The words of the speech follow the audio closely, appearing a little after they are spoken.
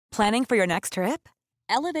Planning for your next trip?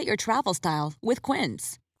 Elevate your travel style with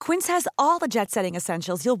Quince. Quince has all the jet-setting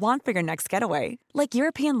essentials you'll want for your next getaway, like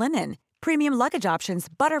European linen, premium luggage options,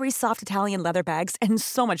 buttery soft Italian leather bags, and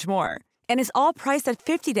so much more. And is all priced at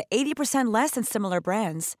 50 to 80% less than similar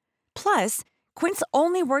brands. Plus, Quince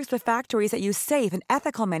only works with factories that use safe and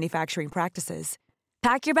ethical manufacturing practices.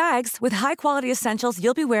 Pack your bags with high-quality essentials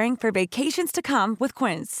you'll be wearing for vacations to come with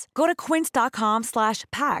Quince. Go to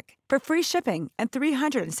quince.com/pack for free shipping and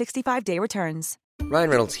 365-day returns. Ryan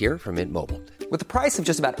Reynolds here from Mint Mobile. With the price of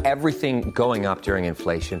just about everything going up during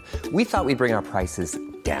inflation, we thought we'd bring our prices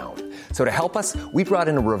down. So to help us, we brought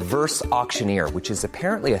in a reverse auctioneer, which is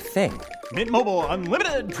apparently a thing. Mint Mobile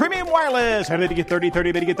Unlimited Premium Wireless. How to get 30,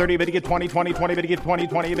 30, bit to get 30, bit to get 20, 20, 20, bit to get 20,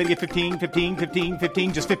 20, bit to get 15, 15, 15,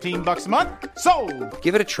 15, just $15 a month? Sold!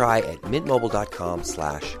 Give it a try at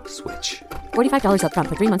mintmobile.com/switch. $45 up front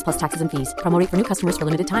for 3 months plus taxes and fees. Promo rate for new customers for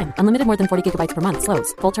limited time. Unlimited more than 40 gigabytes per month.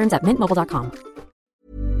 Slows full terms at mintmobile.com.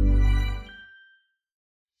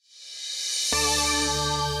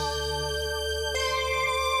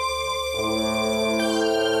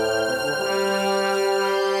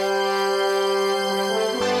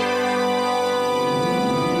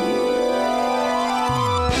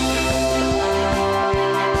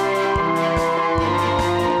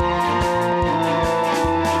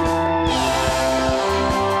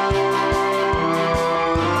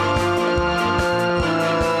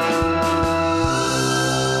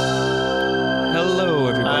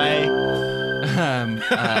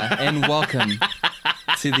 And welcome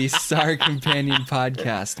to the Star Companion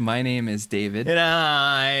Podcast. My name is David. And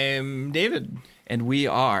I'm David. And we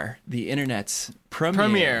are the internet's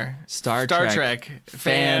premier Star Trek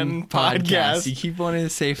fan podcast. You keep wanting to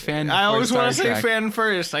say fan before I always want to Star say Trek. Fan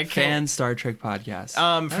first. I can't. Fan Star Trek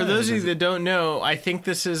podcast. For those of you that don't know, I think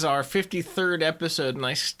this is our 53rd episode, and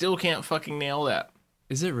I still can't fucking nail that.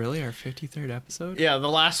 Is it really our 53rd episode? Yeah, the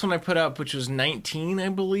last one I put up, which was 19, I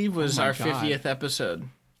believe, was our 50th episode.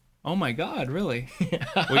 Oh my God, really?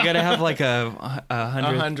 We gotta have like a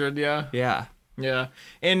 100. 100, yeah. Yeah. Yeah.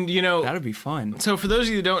 And, you know... That'd be fun. So for those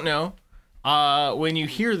of you that don't know, when you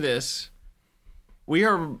hear this, we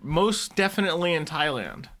are most definitely in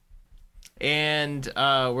Thailand. And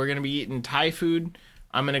we're going to be eating Thai food.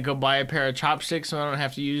 I'm going to go buy a pair of chopsticks so I don't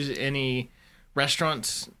have to use any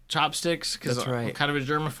restaurant's chopsticks because I'm kind of a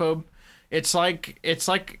germaphobe. It's like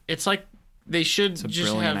they should just have... It's a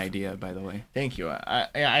brilliant idea, by the way. Thank you.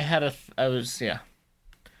 Yeah.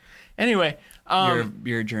 Anyway.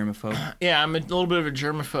 You're a germaphobe. Yeah, I'm a little bit of a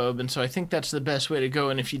germaphobe, and so I think that's the best way to go.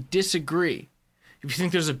 And if you disagree, if you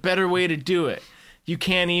think there's a better way to do it, you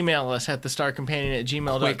can email us at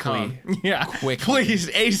thestarcompanion@gmail.com. Yeah, quickly. Please,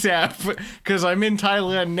 ASAP, because I'm in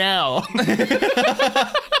Thailand now.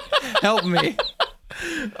 Help me.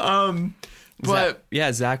 But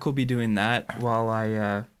Zach will be doing that while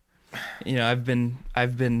I, I've been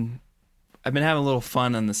having a little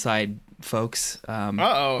fun on the side, folks.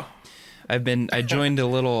 I joined a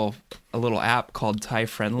little app called Thai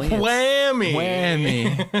Friendly.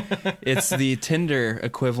 Whammy. It's the Tinder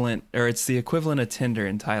equivalent, or it's the equivalent of Tinder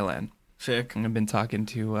in Thailand. Sick. And I've been talking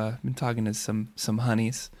to some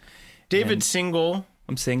honeys. David's single.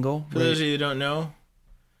 I'm single. For those of you who don't know,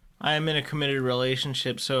 I am in a committed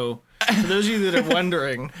relationship. So for those of you that are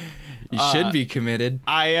wondering, you should be committed.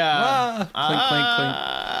 Clink, clink, clink.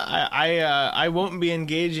 I won't be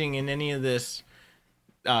engaging in any of this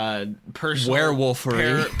personal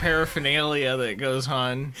werewolfery paraphernalia that goes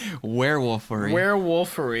on.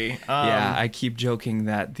 Werewolfery. Yeah, I keep joking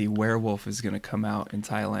that the werewolf is going to come out in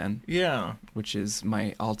Thailand. Yeah, which is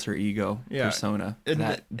my alter ego persona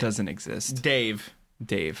that doesn't exist. Dave.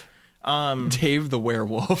 Dave the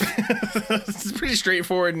werewolf. It's a pretty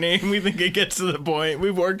straightforward name. We think it gets to the point.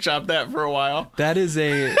 We've workshopped that for a while. That's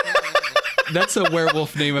a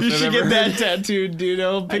werewolf name if you I've should ever get heard. that tattooed, dude.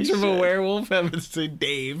 A picture of a werewolf, have it say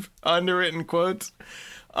Dave, underwritten quotes.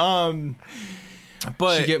 But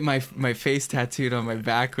should get my face tattooed on my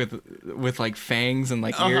back with like fangs and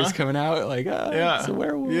like ears coming out, like it's a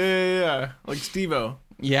werewolf. Yeah, like Steve-O.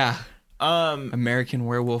 Yeah. American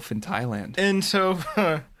Werewolf in Thailand. And so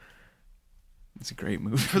it's a great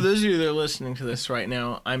movie. For those of you that are listening to this right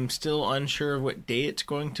now, I'm still unsure of what day it's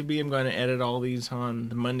going to be. I'm going to edit all these on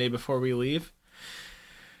the Monday before we leave.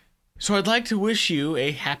 So I'd like to wish you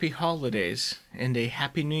a happy holidays and a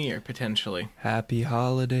happy new year, potentially. Happy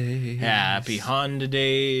holidays. Happy Honda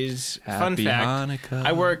days. Fun Happy fact, Hanukkah.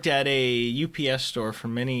 I worked at a UPS store for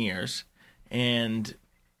many years, and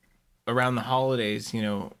around the holidays,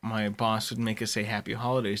 my boss would make us say happy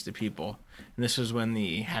holidays to people. And this was when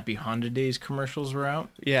the Happy Honda Days commercials were out.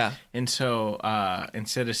 Yeah. And so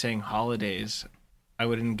instead of saying holidays, I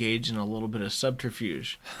would engage in a little bit of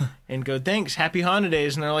subterfuge and go, thanks, happy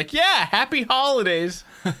holidays. And they're like, yeah, happy holidays.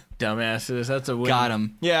 Dumbasses, that's a win. Got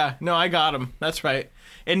him. Yeah, no, I got him. That's right.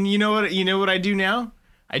 And you know what? You know what I do now?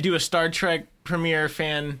 I do a Star Trek premiere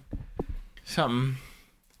fan something.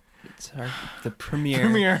 The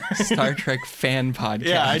premiere Star Trek fan podcast.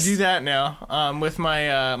 Yeah, I do that now with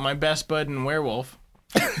my my best bud and werewolf.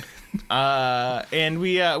 And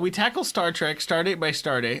we tackle Star Trek stardate by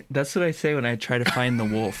stardate. That's what I say when I try to find the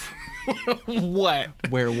wolf. What?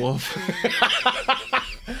 Werewolf.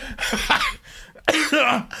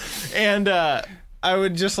 And I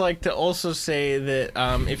would just like to also say that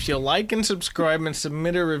if you like and subscribe and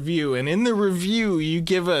submit a review, and in the review you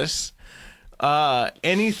give us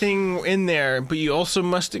anything in there, but you also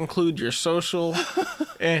must include your social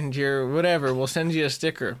and your whatever, we'll send you a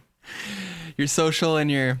sticker. Your social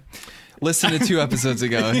and your listen to 2 episodes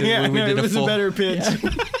ago. Yeah, when we did it was a better pitch.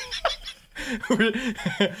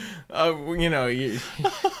 Yeah. You know, I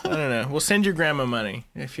don't know. We'll send your grandma money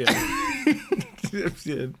if you.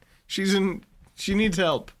 She needs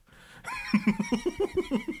help.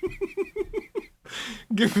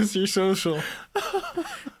 Give us your social.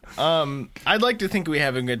 I'd like to think we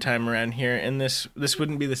have a good time around here, and this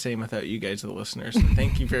wouldn't be the same without you guys, the listeners. So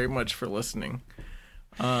thank you very much for listening.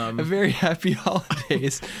 A very happy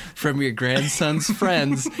holidays from your grandson's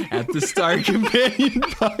friends at the Star Companion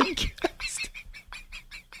podcast.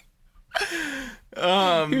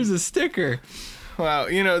 Here's a sticker. Wow,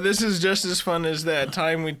 you know, this is just as fun as that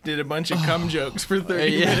time we did a bunch of cum jokes for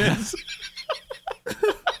 30 minutes.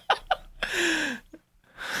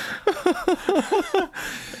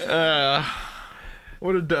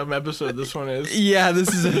 What a dumb episode this one is. Yeah,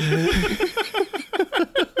 this is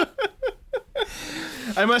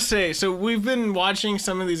I must say, so we've been watching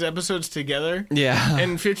some of these episodes together. Yeah.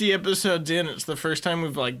 And 50 episodes in, it's the first time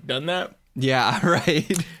we've, like, done that. Yeah,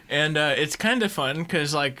 right. And it's kind of fun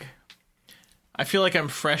because, like, I feel like I'm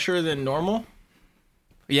fresher than normal.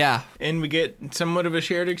 Yeah. And we get somewhat of a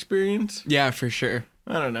shared experience. Yeah, for sure.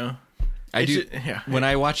 I don't know. I do. Yeah. When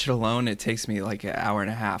I watch it alone, it takes me like an hour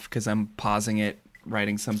and a half because I'm pausing it,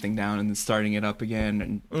 writing something down, and then starting it up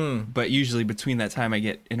again. And but usually between that time, I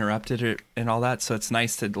get interrupted and all that. So it's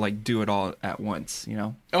nice to like do it all at once, you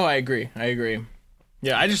know? Oh, I agree.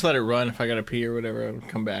 Yeah, I just let it run. If I gotta pee or whatever, I'll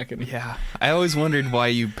come back and. Yeah. I always wondered why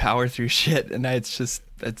you power through shit, and I just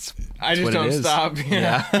don't stop.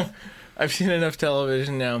 Yeah. I've seen enough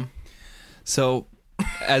television now. So,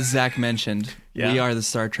 as Zach mentioned, we are the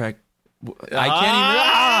Star Trek. We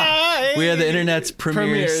are the internet's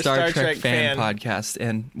premier Star Trek fan podcast,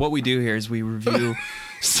 and what we do here is we review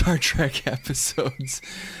Star Trek episodes,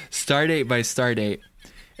 stardate by stardate.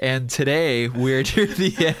 And today we're near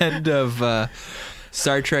the end of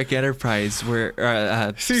Star Trek Enterprise,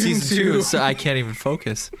 where season 2. So I can't even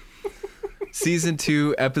focus. Season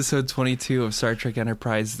 2, episode 22 of Star Trek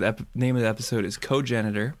Enterprise. The name of the episode is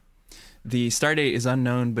Cogenitor. The stardate is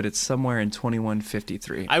unknown, but it's somewhere in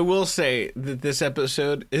 2153. I will say that this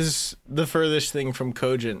episode is the furthest thing from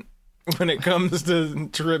cogent when it comes to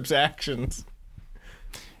Trip's actions.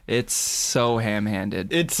 It's so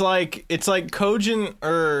ham-handed. It's like cogent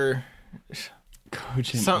or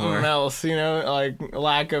something else, you know, like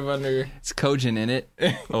lack of under. It's cogent in it,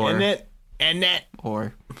 or in it.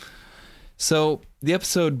 Or so the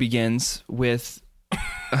episode begins with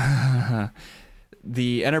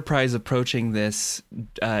the Enterprise approaching this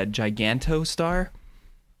gigantostar.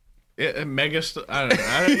 Megastar. I don't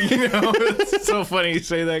know. You know, it's so funny you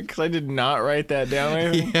say that because I did not write that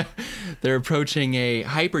down. Yeah, they're approaching a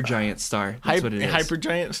hypergiant star. That's what it is.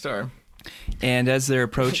 Hypergiant star. And as they're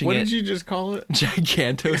approaching what did you just call it?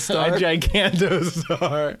 Gigantostar. A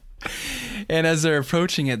gigantostar. And as they're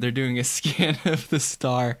approaching it, they're doing a scan of the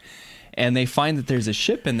star. And they find that there's a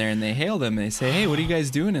ship in there, and they hail them, and they say, hey, what are you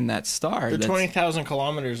guys doing in that star? They're 20,000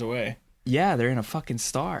 kilometers away. Yeah, they're in a fucking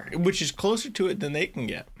star. Which is closer to it than they can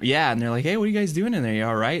get. Yeah, and they're like, hey, what are you guys doing in there? You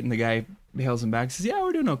all right? And the guy hails them back and says, yeah,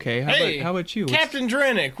 we're doing okay. How about you? Captain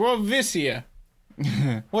Dranik, we're Visia.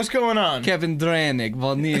 What's going on? Captain Dranik,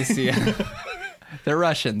 Volnisia. They're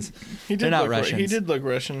Russians. They're not Russians. He did look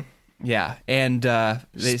Russian. Yeah, and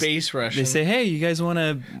Space Russian. They say, "Hey, you guys want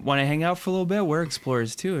to hang out for a little bit? We're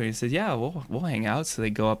explorers too." And he said, "Yeah, we'll hang out." So they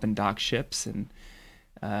go up and dock ships, and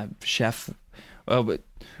Chef. Oh, but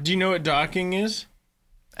do you know what docking is?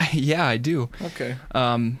 Yeah, I do. Okay.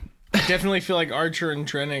 I definitely feel like Archer and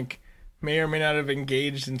Trennick may or may not have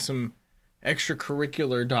engaged in some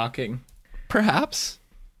extracurricular docking. Perhaps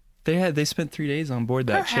they spent 3 days on board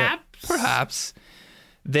that ship. Perhaps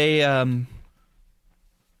they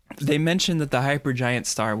mentioned that the hypergiant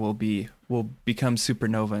star will be will become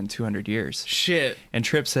supernova in 200 years. Shit. And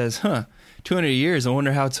Trip says, 200 years, I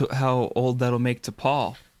wonder how old that'll make to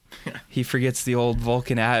Paul. He forgets the old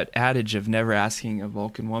Vulcan adage of never asking a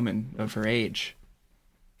Vulcan woman of her age.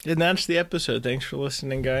 And that's the episode. Thanks for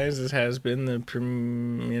listening, guys. This has been the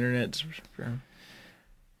internet's...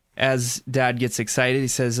 As Dad gets excited, he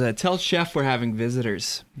says, tell Chef we're having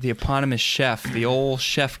visitors. The eponymous Chef, the old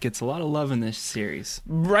Chef, gets a lot of love in this series.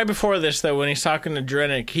 Right before this, though, when he's talking to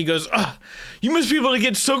Drennick, he goes, you must be able to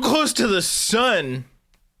get so close to the sun.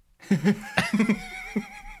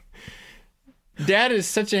 Dad is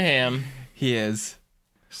such a ham. He is.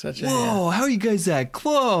 Such a ham. Whoa, how are you guys that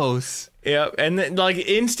close? Yep, and then, like,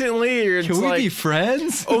 instantly, it's Can we like, be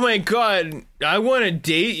friends? oh my God, I want to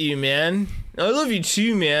date you, man. I love you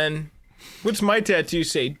too, man. What's my tattoo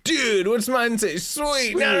say? Dude, what's mine say?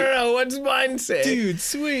 Sweet. No, what's mine say? Dude,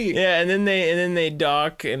 sweet. Yeah, and then they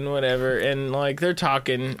dock and whatever, and like they're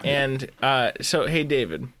talking, and so hey,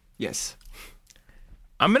 David. Yes.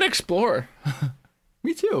 I'm an explorer.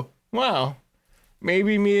 Me too. Wow.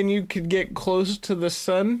 Maybe me and you could get close to the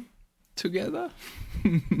sun together.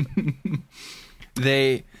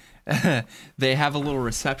 They have a little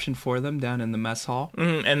reception for them down in the mess hall.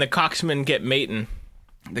 And the coxmen get matin'.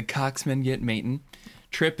 The coxmen get matin'.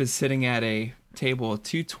 Trip is sitting at a table with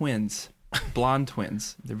two twins, blonde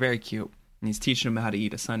twins. They're very cute. And he's teaching them how to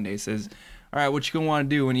eat a sundae. He says, all right, what you going to want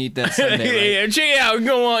to do when you eat that sundae? Right? Yeah, check it out. We're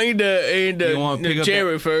going to want to eat the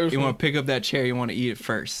cherry first. You want to pick up that cherry. You want to eat it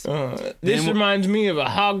first. This reminds me of a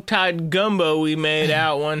hog-tied gumbo we made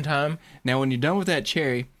out one time. Now, when you're done with that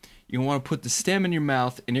cherry, you want to put the stem in your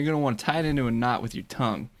mouth, and you're going to want to tie it into a knot with your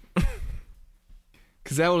tongue.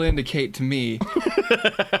 Because that will indicate to me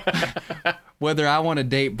whether I want to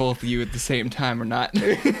date both of you at the same time or not.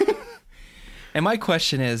 And my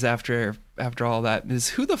question is, after all that, is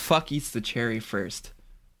who the fuck eats the cherry first?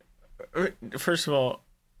 First of all,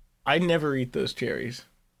 I never eat those cherries.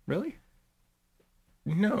 Really?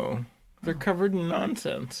 No. They're covered in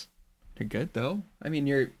nonsense. They're good, though. I mean,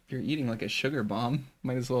 you're eating like a sugar bomb.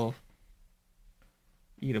 Might as well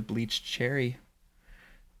eat a bleached cherry.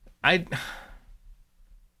 I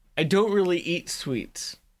don't really eat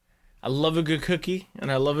sweets. I love a good cookie, and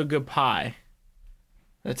I love a good pie.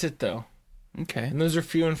 That's it, though. Okay. And those are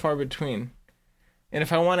few and far between. And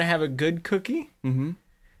if I want to have a good cookie,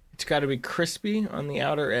 it's got to be crispy on the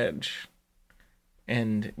outer edge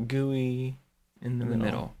and gooey in the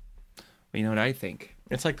middle. Well, you know what I think?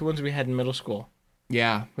 It's like the ones we had in middle school.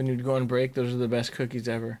 Yeah. When you'd go on break, those are the best cookies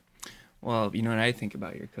ever. Well, you know what I think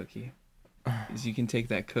about your cookie? Is you can take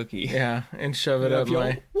that cookie. Yeah, and shove it up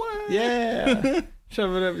my... What? Yeah.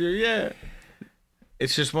 Shove it up your... Yeah.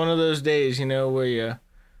 It's just one of those days, you know, where you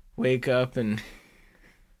wake up and...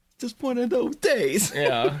 Just one of those days.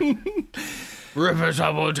 Yeah. Rip his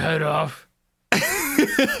someone's head off.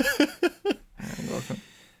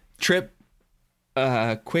 Trip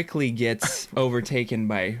quickly gets overtaken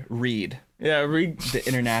by Reed. Yeah, Reed. The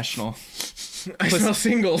international. I smell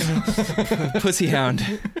singles. Pussy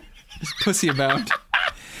hound. Pussy abound.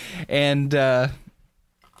 And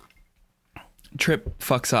Trip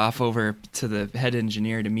fucks off over to the head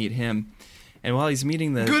engineer to meet him. And while he's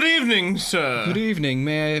meeting the... Good evening, sir. Good evening.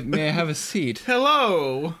 May I have a seat?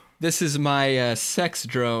 Hello. This is my sex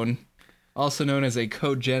drone, also known as a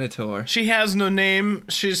Cogenitor. She has no name.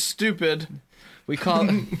 She's stupid. We call...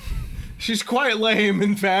 She's quite lame,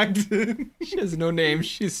 in fact. She has no name.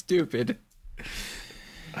 She's stupid.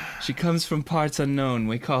 She comes from parts unknown.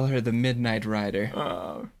 We call her the Midnight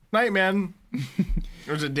Rider. Nightman.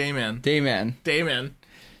 Or is it Dayman? Dayman. Dayman.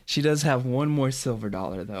 She does have one more silver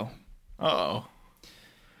dollar, though. Uh-oh.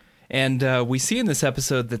 And we see in this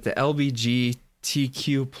episode that the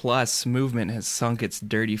LGBTQ plus movement has sunk its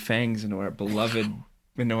dirty fangs into our beloved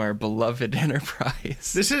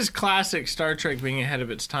Enterprise. This is classic Star Trek being ahead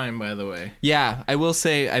of its time, by the way. Yeah, I will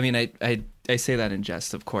say, I mean, I say that in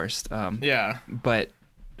jest, of course. Yeah. But,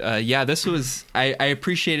 yeah, this was... I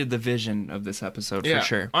appreciated the vision of this episode, for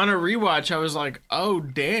sure. On a rewatch, I was like, oh,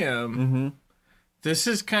 damn. Mm-hmm. This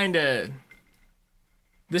is kind of...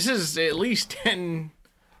 This is at least 10,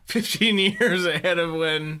 15 years ahead of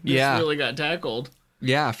when this really got tackled.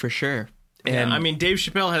 Yeah, for sure. And yeah, I mean, Dave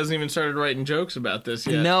Chappelle hasn't even started writing jokes about this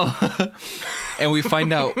yet. No. And we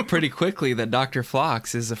find out pretty quickly that Dr.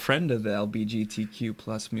 Phlox is a friend of the LGBTQ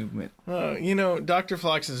plus movement. You know, Dr.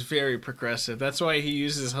 Phlox is very progressive. That's why he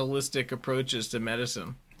uses holistic approaches to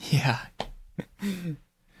medicine. Yeah.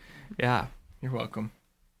 Yeah. You're welcome.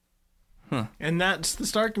 Huh. And that's the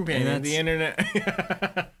Star Companion, the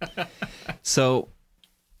internet. So,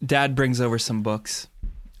 Dad brings over some books.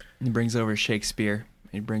 He brings over Shakespeare.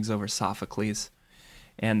 He brings over Sophocles.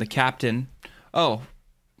 And the captain... Oh,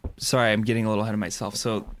 sorry, I'm getting a little ahead of myself.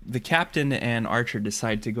 So the captain and Archer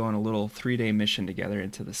decide to go on a little 3-day mission together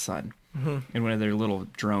into the sun in one of their little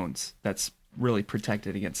drones that's really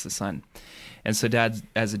protected against the sun. And so Dad,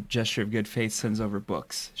 as a gesture of good faith, sends over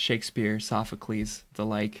books, Shakespeare, Sophocles, the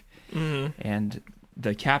like. And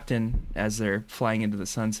the captain, as they're flying into the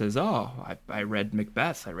sun, says, "Oh, I read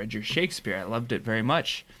Macbeth. I read your Shakespeare. I loved it very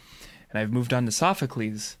much. And I've moved on to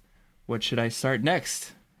Sophocles. What should I start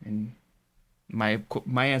next?" And my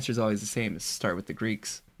answer is always the same: is start with the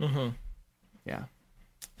Greeks. Yeah,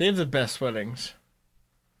 they have the best weddings.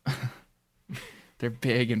 They're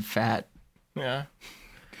big and fat. Yeah.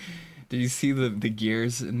 Did you see the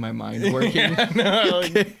gears in my mind working? Yeah, no,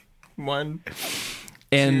 like 1,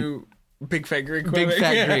 and 2, Big Fat Greek. Big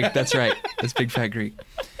Fat Greek. That's right. That's Big Fat Greek.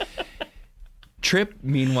 Trip,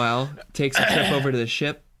 meanwhile, takes a trip over to the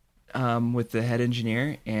ship with the head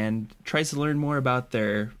engineer and tries to learn more about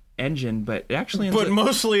their engine, but it actually ends up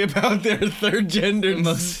mostly about their third-gendered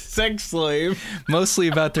sex slave. Mostly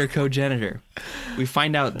about their cogenitor. We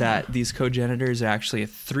find out that these cogenitors are actually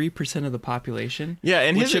 3% of the population. Yeah,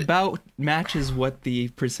 and which about matches what the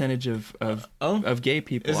percentage of gay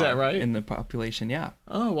people is that right? in the population. Yeah.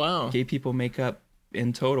 Oh, wow. Gay people make up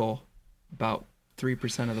in total about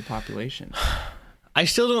 3% of the population. I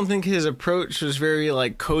still don't think his approach was very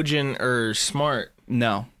like cogent or smart.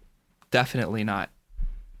 No, definitely not.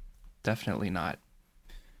 Definitely not.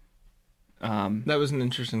 That was an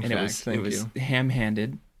interesting fact. It was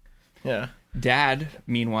ham-handed. Yeah. Dad,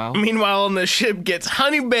 meanwhile on the ship gets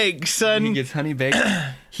honey baked, son. He gets honey baked.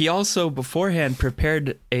 He also beforehand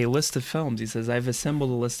prepared a list of films. He says, "I've assembled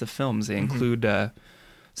a list of films. They include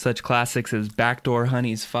such classics as Backdoor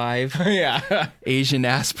Honeys 5, yeah, Asian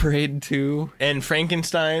Ass Parade 2, and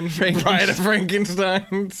Frankenstein, Bride of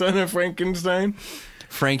Frankenstein, Son of Frankenstein,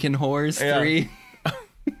 Frankenhores 3."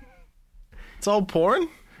 It's all porn?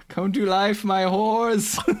 "Come to life, my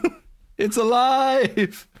whores. It's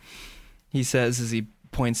alive," he says as he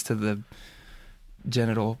points to the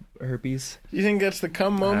genital herpes. You think that's the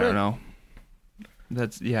cum moment? I don't know.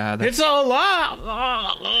 It's alive.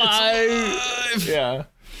 Yeah.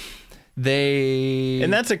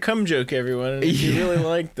 And that's a cum joke, everyone. And if you really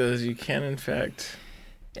like those, you can, in fact.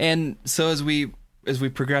 And so as we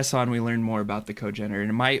progress on, we learn more about the cogenitor.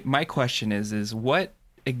 And my question is what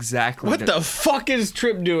exactly... What the fuck is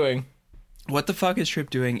Trip doing? What the fuck is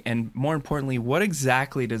Trip doing? And more importantly, what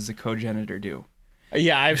exactly does the cogenitor do?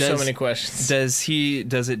 Yeah, I have so many questions. Does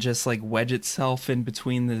it just like wedge itself in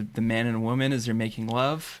between the man and woman as they're making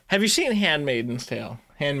love? Have you seen Handmaid's Tale?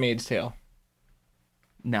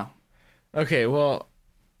 No. Okay, well,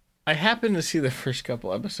 I happened to see the first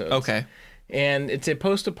couple episodes. Okay. And it's a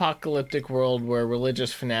post-apocalyptic world where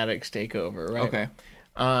religious fanatics take over, right? Okay.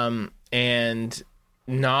 And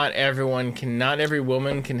not every woman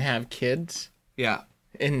can have kids. Yeah.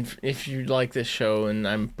 And if you like this show and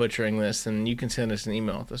I'm butchering this, then you can send us an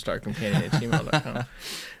email at thestarcompanion@gmail.com.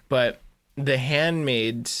 But the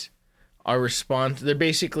handmaids are they're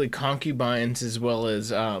basically concubines as well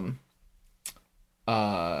as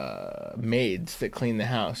maids that clean the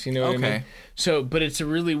house. You know what I mean? So, but it's a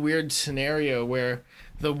really weird scenario where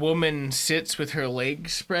the woman sits with her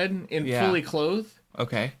legs spread and fully clothed.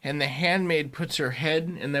 Okay. And the handmaid puts her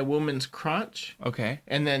head in the woman's crotch. Okay.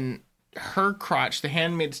 And then her crotch, the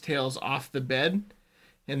handmaid's tail, is off the bed.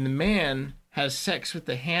 And the man has sex with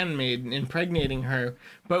the handmaid, impregnating her.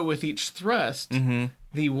 But with each thrust,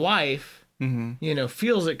 the wife,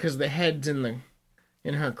 feels it because the head's in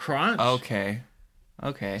her crotch. Okay.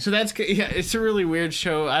 So it's a really weird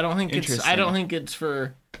show. I don't think it's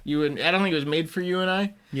for you and I don't think it was made for you and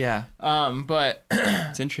I. Yeah. But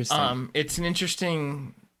it's interesting. It's an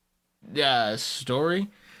interesting story.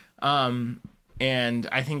 And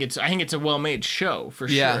I think it's a well-made show for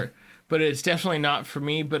sure. But it's definitely not for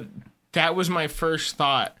me. But that was my first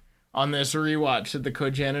thought on this rewatch of the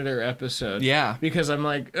Cogenitor episode. Yeah. Because I'm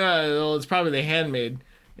like, well, it's probably the handmaid,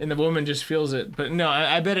 and the woman just feels it. But no,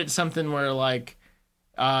 I bet it's something where like,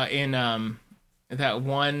 in that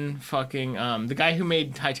one fucking the guy who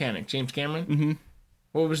made Titanic, James Cameron. Mm-hmm.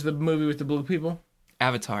 What was the movie with the blue people?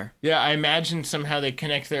 Avatar. Yeah, I imagine somehow they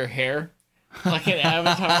connect their hair. Like an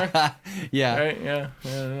avatar. Yeah. Right? Yeah. I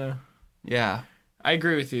don't know. Yeah. I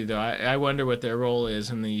agree with you, though. I wonder what their role is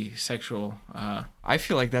in the sexual... I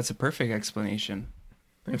feel like that's a perfect explanation.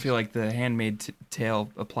 Thanks. I feel like the handmaid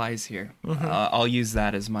tale applies here. Mm-hmm. I'll use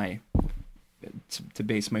that as my... to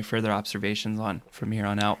base my further observations on from here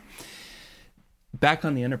on out. Back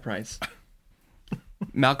on the Enterprise.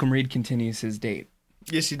 Malcolm Reed continues his date.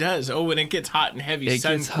 Yes, he does. Oh, when it gets hot and heavy, it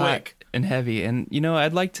sun gets quick. Hot. and heavy. And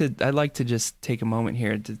I'd like to just take a moment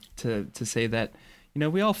here to say that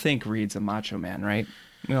we all think Reed's a macho man, right?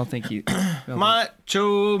 We all think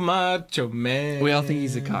macho man. We all think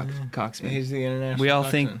he's a coxman. He's the international. We all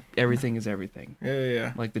coxman. think everything is everything.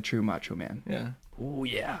 Yeah. Like the true macho man. Yeah. Oh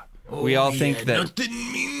yeah. We all think that nothing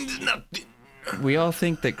means nothing. We all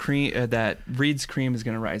think that that Reed's cream is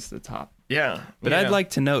going to rise to the top. Yeah. But I'd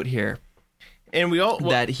like to note here, and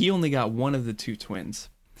that he only got one of the two twins,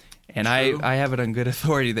 and I have it on good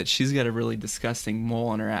authority that she's got a really disgusting mole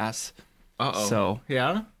on her ass. Uh-oh. So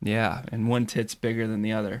yeah, and one tit's bigger than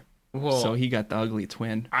the other. Whoa. So he got the ugly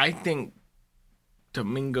twin. I think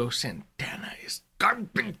Domingo Santana is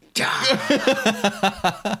garbage.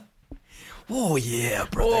 Oh yeah,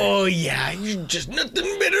 brother. Oh yeah, you're just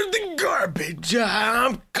nothing better than garbage.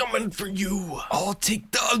 I'm coming for you. I'll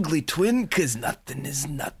take the ugly twin, 'cause nothing is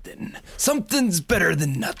nothing. Something's better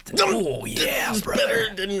than nothing. Oh yeah, brother.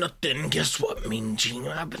 Better than nothing. Guess what, Mean Gene?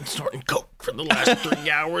 I've been snorting coke for the last 3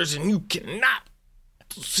 hours, and you cannot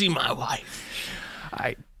see my wife.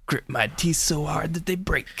 I grip my teeth so hard that they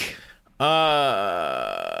break.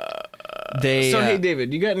 Hey,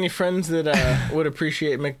 David, you got any friends that would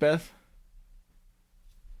appreciate Macbeth?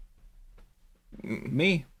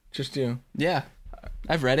 Me. Just you. Yeah.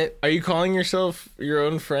 I've read it. Are you calling yourself your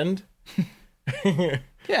own friend?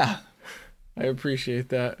 Yeah. I appreciate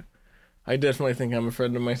that. I definitely think I'm a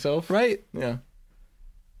friend of myself. Right? Yeah.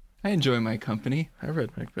 I enjoy my company. I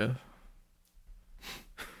read Macbeth.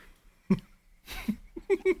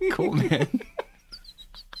 Cool, man.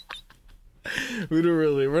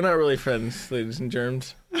 We're not really friends, ladies and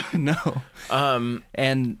germs. No.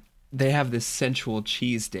 And they have this sensual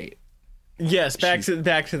cheese date. Yes, back to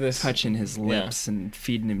this. Touching his lips and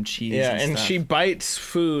feeding him cheese. Yeah, and stuff. she bites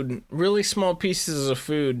food, really small pieces of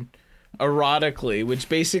food, erotically, which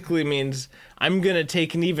basically means I'm going to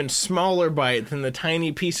take an even smaller bite than the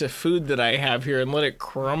tiny piece of food that I have here and let it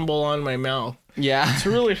crumble on my mouth. Yeah. It's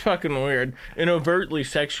really fucking weird and overtly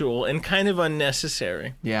sexual and kind of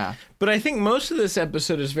unnecessary. Yeah. But I think most of this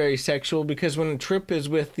episode is very sexual because when Trip is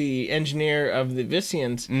with the engineer of the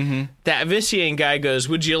Visians, that Visian guy goes,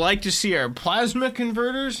 "Would you like to see our plasma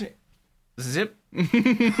converters?" Zip. That's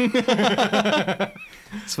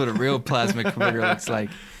what a real plasma converter looks like.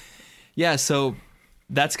 Yeah, so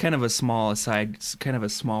that's kind of a small aside, kind of a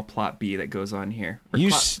small plot B that goes on here.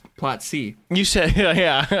 Plot C. You said,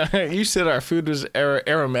 you said our food was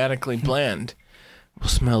aromatically bland. We'll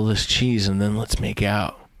smell this cheese and then let's make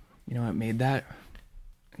out. You know what made that?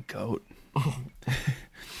 A goat.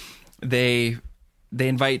 They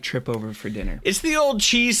invite Trip over for dinner. It's the old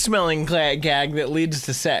cheese smelling gag that leads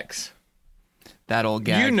to sex. That old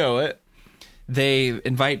gag. You know it. They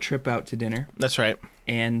invite Trip out to dinner. That's right.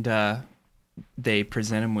 And they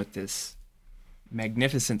present him with this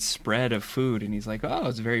magnificent spread of food, and he's like, "Oh,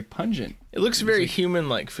 it's very pungent. It looks very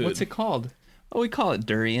human-like food." What's it called? Oh, we call it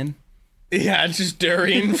durian. Yeah, it's just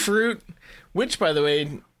durian fruit. Which, by the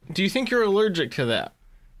way, do you think you're allergic to that?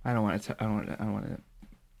 I don't want to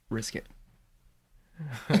risk it.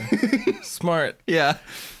 Smart. Yeah,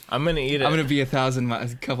 I'm gonna eat it. I'm gonna be a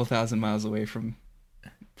couple thousand miles away from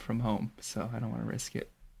home, so I don't want to risk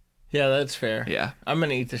it. Yeah, that's fair. Yeah, I'm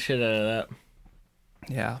gonna eat the shit out of that.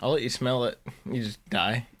 Yeah, I'll let you smell it. You just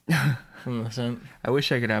die from the scent. I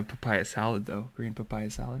wish I could have papaya salad though. Green papaya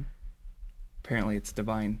salad. Apparently, it's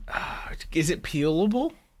divine. Is it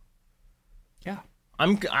peelable? Yeah.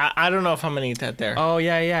 I don't know if I'm gonna eat that there. Oh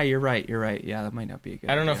yeah. You're right. Yeah, that might not be a good.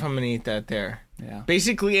 I don't know idea. if I'm gonna eat that there. Yeah.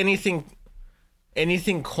 Basically,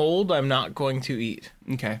 anything cold, I'm not going to eat.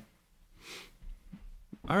 Okay.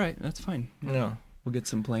 All right, that's fine. No. We'll get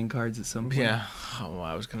some playing cards at some point. Yeah. Oh,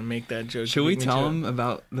 I was gonna make that joke. Should we tell them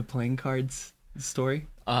about the playing cards story?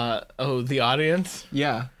 The audience?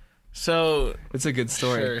 Yeah. So it's a good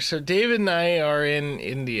story. Sure. So David and I are in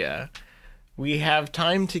India. We have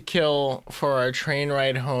time to kill for our train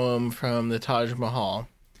ride home from the Taj Mahal.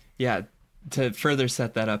 Yeah. To further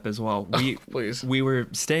set that up as well, please. We were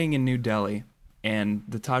staying in New Delhi, and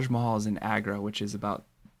the Taj Mahal is in Agra, which is about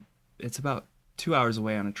 2 hours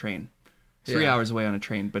away on a train. 3 hours away on a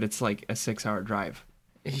train, but it's like a 6-hour drive.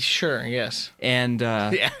 Sure, yes. And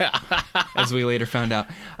as we later found out.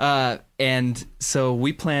 And so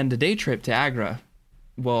we planned a day trip to Agra.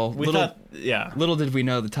 Well, little did we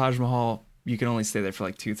know the Taj Mahal, you can only stay there for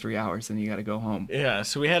like 2-3 hours, and you got to go home. Yeah,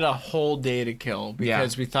 so we had a whole day to kill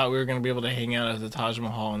because we thought we were going to be able to hang out at the Taj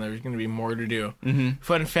Mahal, and there was going to be more to do. Mm-hmm.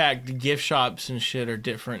 Fun fact, gift shops and shit are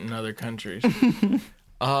different in other countries.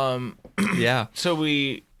 Yeah. So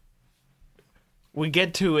we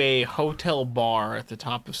get to a hotel bar at the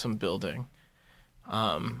top of some building.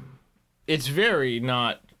 It's very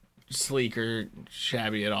not sleek or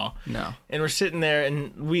shabby at all. No. And we're sitting there,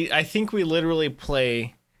 and I think we literally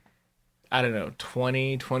play, I don't know,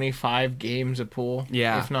 20, 25 games of pool.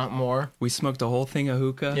 Yeah. If not more. We smoked a whole thing of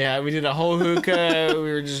hookah. Yeah, we did a whole hookah.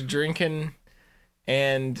 We were just drinking,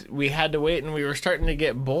 and we had to wait, and we were starting to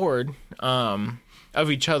get bored of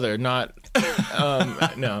each other. Not,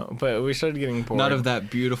 no, but we started getting bored. Not of that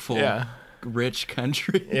beautiful, rich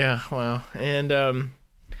country. Yeah, wow. And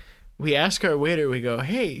we ask our waiter, we go,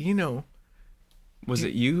 hey, Was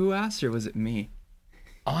it you who asked, or was it me?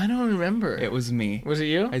 Oh, I don't remember. It was me. Was it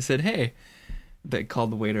you? I said, hey. They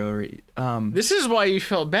called the waiter over. This is why you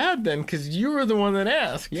felt bad then, because you were the one that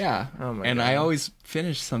asked. Yeah. Oh my and God. I always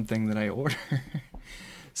finish something that I order.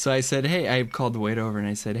 So I said, hey, I called the waiter over and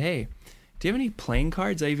I said, hey, do you have any playing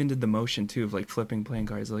cards? I even did the motion too of like flipping playing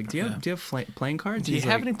cards. Like, do you have playing cards? Do you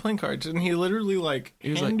have any playing cards? And he literally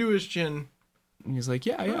hand to his chin. And he's like,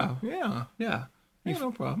 yeah. Yeah,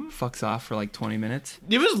 no problem. Fucks off for like 20 minutes.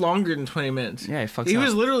 It was longer than 20 minutes. Yeah, he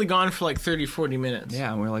was literally gone for like 30, 40 minutes.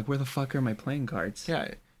 Yeah, and we're like, where the fuck are my playing cards?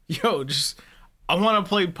 Yeah. Yo, I want to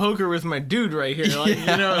play poker with my dude right here.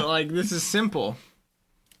 Like, this is simple.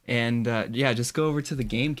 And, just go over to the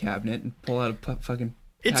game cabinet and pull out a fucking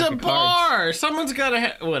It's a bar! Someone's got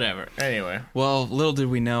to whatever. Anyway. Well, little did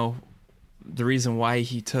we know, the reason why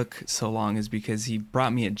he took so long is because he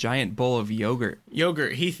brought me a giant bowl of yogurt.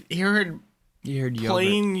 Yogurt. He heard yogurt.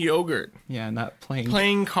 Plain yogurt. Yeah, not playing.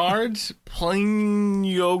 Playing cards, plain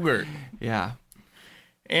yogurt. Yeah.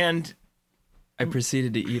 And I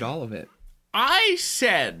proceeded to eat all of it. I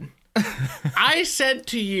said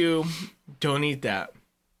to you, don't eat that.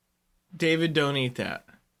 David, don't eat that.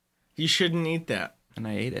 You shouldn't eat that. And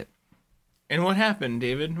I ate it. And what happened,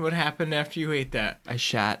 David? What happened after you ate that? I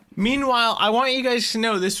shat. Meanwhile, I want you guys to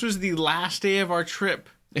know this was the last day of our trip.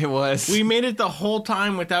 It was. We made it the whole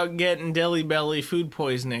time without getting deli belly food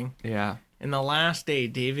poisoning. Yeah. And the last day,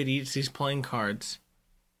 David eats these playing cards.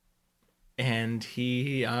 And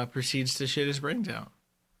he proceeds to shit his brains out.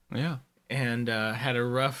 Yeah. And had a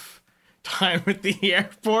rough time at the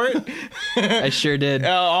airport. I sure did.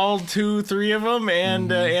 All 2, 3 of them, and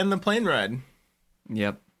the plane ride.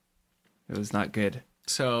 Yep. It was not good.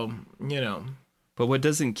 So, But what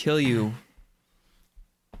doesn't kill you,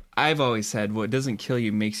 I've always said, what doesn't kill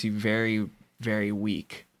you makes you very, very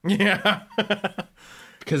weak. Yeah.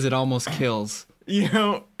 Because it almost kills. You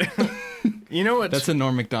know what? That's a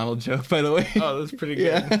Norm Macdonald joke, by the way. Oh, that's pretty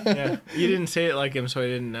good. Yeah. You didn't say it like him, so I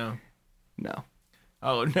didn't know. No.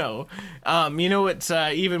 Oh, no. You know what's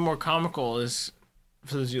even more comical is,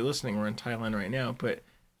 for those of you listening, we're in Thailand right now, but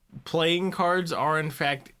playing cards are, in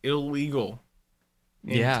fact, illegal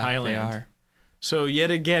in Thailand. They are. So,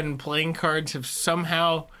 yet again, playing cards have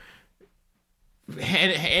somehow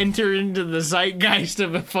entered into the zeitgeist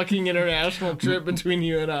of a fucking international trip between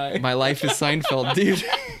you and I. My life is Seinfeld, dude.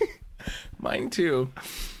 Mine, too.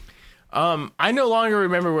 I no longer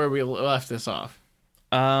remember where we left this off.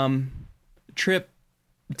 Trip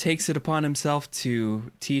takes it upon himself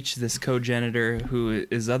to teach this cogenitor who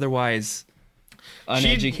is otherwise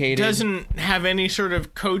uneducated. She doesn't have any sort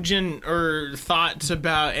of cogent or thoughts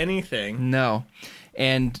about anything. No.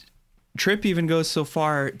 And Trip even goes so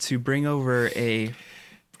far to bring over a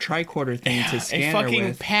tricorder thing to scan her with. A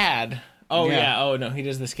fucking pad. Oh, yeah. Oh, no. He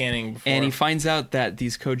does the scanning before. And he finds out that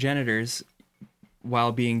these cogenitors,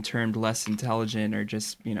 while being termed less intelligent or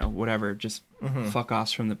just, whatever, just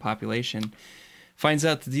fuck-offs from the population, finds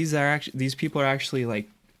out that these people are actually like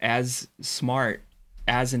as smart,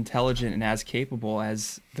 as intelligent, and as capable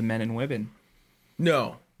as the men and women.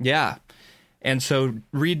 No. Yeah. And so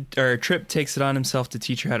Trip takes it on himself to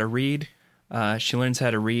teach her how to read. She learns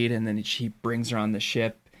how to read, and then she brings her on the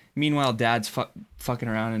ship. Meanwhile, Dad's fucking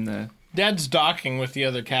around in the... Dad's docking with the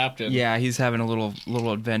other captain. Yeah, he's having a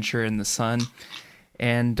little adventure in the sun.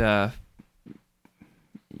 And,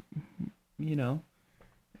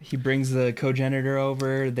 he brings the cogenitor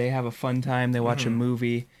over. They have a fun time. They watch a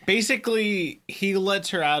movie. Basically, he lets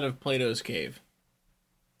her out of Plato's cave.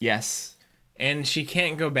 Yes. And she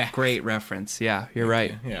can't go back. Great reference. Yeah, you're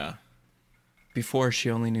right. Yeah. Before, she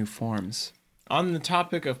only knew forms. On the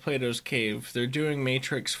topic of Plato's cave, they're doing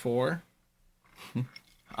Matrix 4.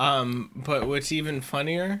 But what's even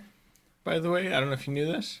funnier, by the way, I don't know if you knew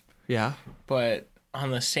this. Yeah. But on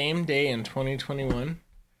the same day in 2021,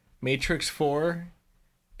 Matrix 4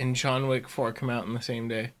 and John Wick 4 come out on the same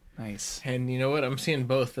day. Nice. And you know what? I'm seeing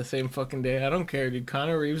both the same fucking day. I don't care, dude.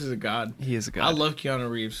 Keanu Reeves is a god. He is a god. I love Keanu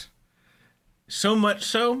Reeves. So much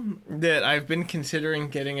so that I've been considering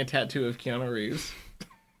getting a tattoo of Keanu Reeves.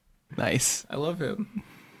 Nice. I love him.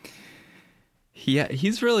 Yeah,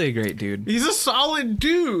 he's really a great dude. He's a solid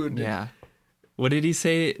dude. Yeah. What did he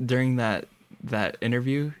say during that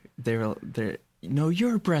interview? They're no,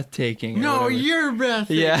 you're breathtaking. No, you're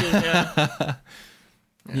breathtaking. Yeah.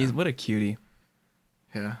 He's what a cutie.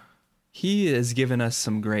 Yeah. He has given us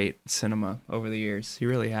some great cinema over the years. He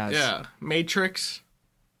really has. Yeah. Matrix.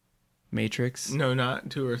 No, not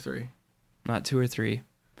 2 or 3. Not 2 or 3.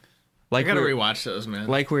 I gotta rewatch those, man.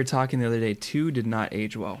 Like we were talking the other day, 2 did not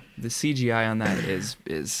age well. The CGI on that is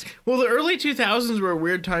well, the early 2000s were a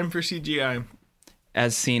weird time for CGI.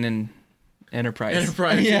 As seen in Enterprise.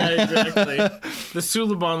 Yeah, exactly. The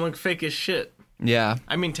Suliban looked fake as shit. Yeah.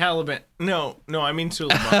 I mean Taliban. No, I mean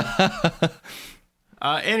Suliban.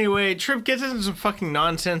 Anyway, Trip gets into some fucking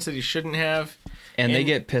nonsense that he shouldn't have. And they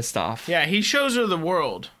get pissed off. Yeah, he shows her the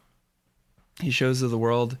world.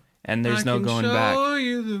 And there's no going back.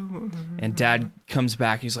 And Dad comes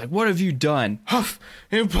back. He's like, what have you done? Huff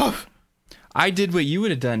and puff. I did what you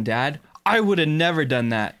would have done, Dad. I would have never done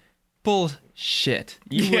that. Bullshit.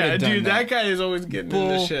 Yeah, dude, that guy is always getting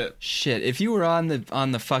into shit. Shit. If you were on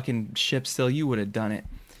the fucking ship still, you would have done it.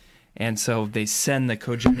 And so they send the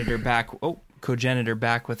Cogenitor back. Cogenitor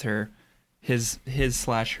back with her.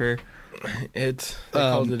 His/her. They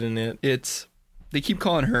called it an it. They keep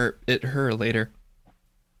calling her later.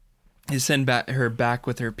 They send her back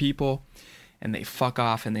with her people, and they fuck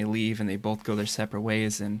off and they leave and they both go their separate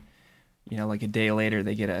ways. And like a day later,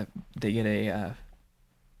 they get a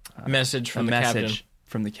message from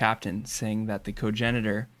the captain saying that the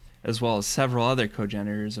Cogenitor, as well as several other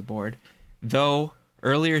Cogenitors aboard, though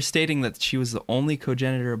earlier stating that she was the only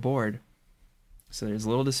Cogenitor aboard. So there's a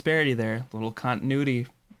little disparity there, a little continuity.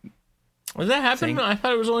 Was that happening? I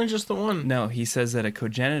thought it was only just the one. No, he says that a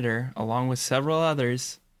Cogenitor, along with several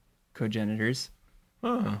others, Cogenitors,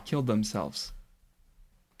 killed themselves,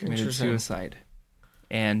 committed suicide,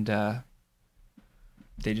 and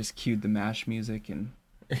they just cued the MASH music, and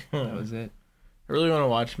that was it. I really want to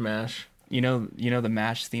watch MASH. You know the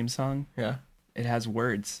MASH theme song? Yeah. It has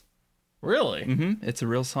words. Really? Mm-hmm. It's a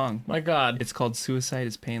real song. My God. It's called "Suicide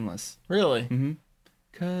is Painless." Really? Mm-hmm.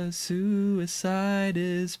 'Cause suicide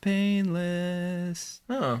is painless.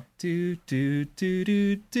 Oh. Do do do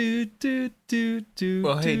do do do do do.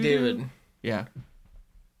 Well, hey, David. Yeah.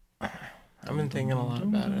 I've been thinking a lot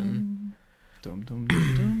about it. Dum, dum, dum,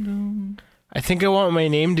 dum, dum. I think I want my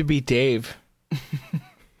name to be Dave.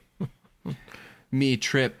 Me,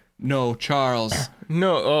 Trip. No, Charles.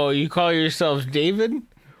 No, oh, you call yourself David?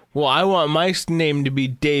 Well, I want my name to be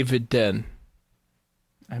David then.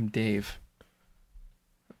 I'm Dave.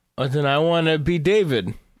 Oh, then I want to be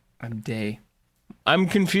David. I'm Day. I'm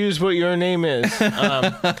confused what your name is.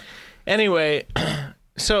 Anyway,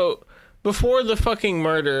 so before the fucking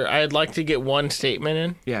murder, I'd like to get one statement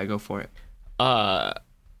in. Yeah, go for it.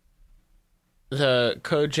 The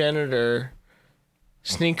Cogenitor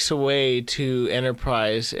sneaks away to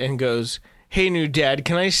Enterprise and goes, "Hey, new dad,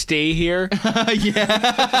 can I stay here?" Yeah.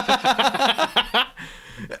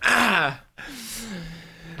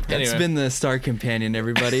 That's Anyway. been the Star Companion,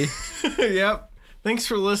 everybody. Yep. Thanks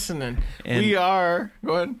for listening. We are...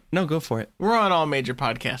 Go ahead. No, go for it. We're on all major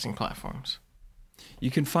podcasting platforms.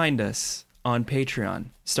 You can find us on Patreon.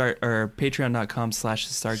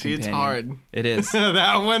 Patreon.com/thestarcompanion. See, it's hard. It is.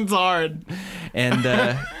 That one's hard.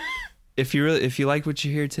 And if you like what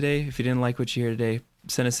you hear today, if you didn't like what you hear today,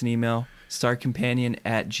 send us an email,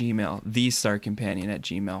 starcompanion@gmail.com,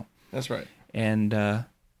 thestarcompanion@gmail.com. That's right. And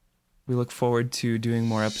we look forward to doing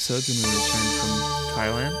more episodes when we return from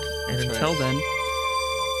Thailand. And until then,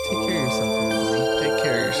 take care of yourself, everybody. Take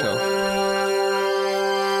care of yourself.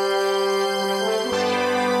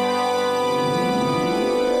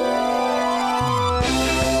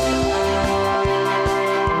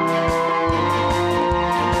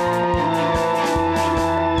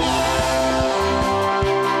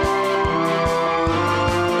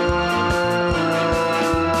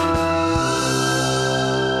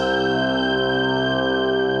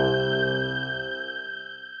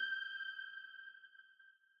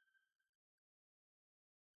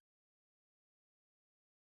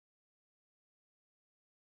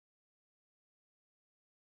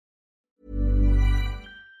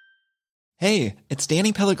 Hey, it's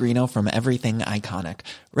Danny Pellegrino from Everything Iconic.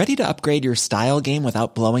 Ready to upgrade your style game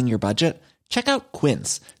without blowing your budget? Check out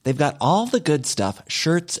Quince. They've got all the good stuff,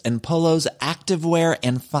 shirts and polos, activewear,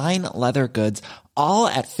 and fine leather goods, all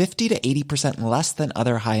at 50 to 80% less than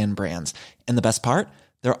other high-end brands. And the best part?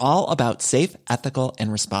 They're all about safe, ethical,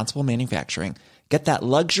 and responsible manufacturing. Get that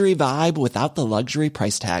luxury vibe without the luxury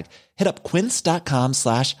price tag. Hit up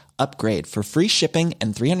quince.com/upgrade for free shipping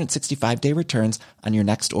and 365-day returns on your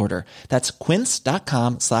next order. That's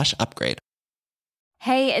quince.com/upgrade.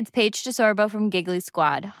 Hey, it's Paige DeSorbo from Giggly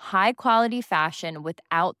Squad. High quality fashion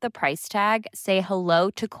without the price tag. Say hello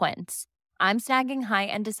to Quince. I'm snagging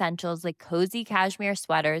high-end essentials like cozy cashmere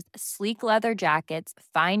sweaters, sleek leather jackets,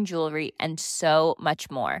 fine jewelry, and so much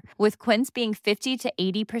more. With Quince being 50 to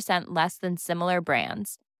 80% less than similar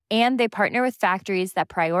brands. And they partner with factories that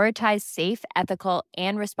prioritize safe, ethical,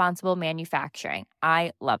 and responsible manufacturing.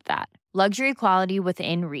 I love that. Luxury quality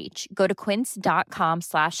within reach. Go to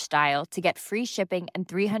quince.com/style to get free shipping and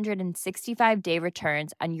 365-day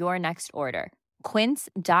returns on your next order.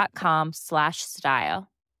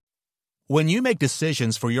 Quince.com/style. When you make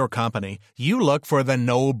decisions for your company, you look for the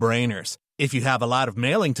no-brainers. If you have a lot of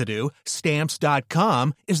mailing to do,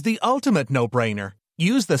 Stamps.com is the ultimate no-brainer.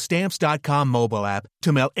 Use the Stamps.com mobile app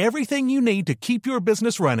to mail everything you need to keep your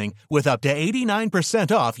business running with up to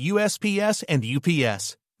 89% off USPS and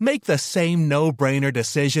UPS. Make the same no-brainer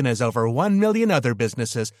decision as over 1 million other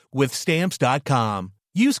businesses with Stamps.com.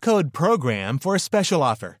 Use code PROGRAM for a special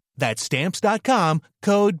offer. That's Stamps.com,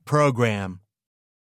 code PROGRAM.